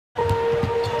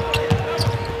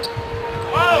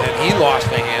He lost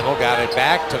the handle, got it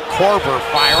back to Korver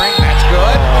firing. That's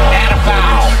good. And a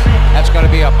foul. That's going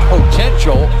to be a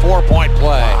potential 4-point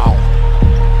play. Wow.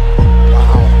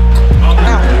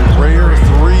 Rare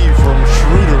three from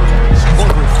Schroeder.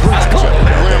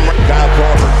 Korver Kyle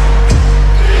Korver.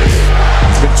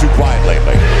 He's been too quiet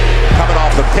lately. Coming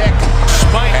off the pick.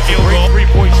 Spike field goal.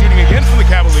 3-point shooting again from the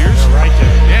Cavaliers. Yeah, right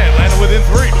there. Yeah, Atlanta within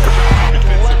 3.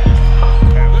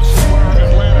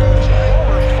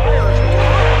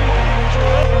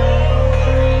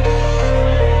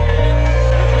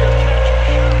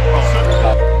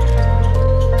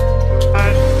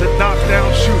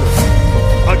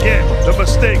 Again, the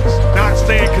mistakes, not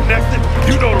staying connected.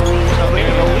 You know the rules. And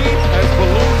the lead has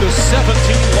ballooned to 17,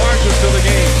 largest of the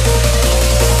game.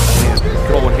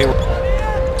 Going here.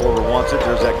 Korver wants it.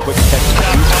 There's that quick catch.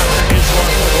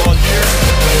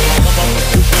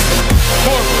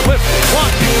 Korver lifted, 1,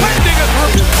 2,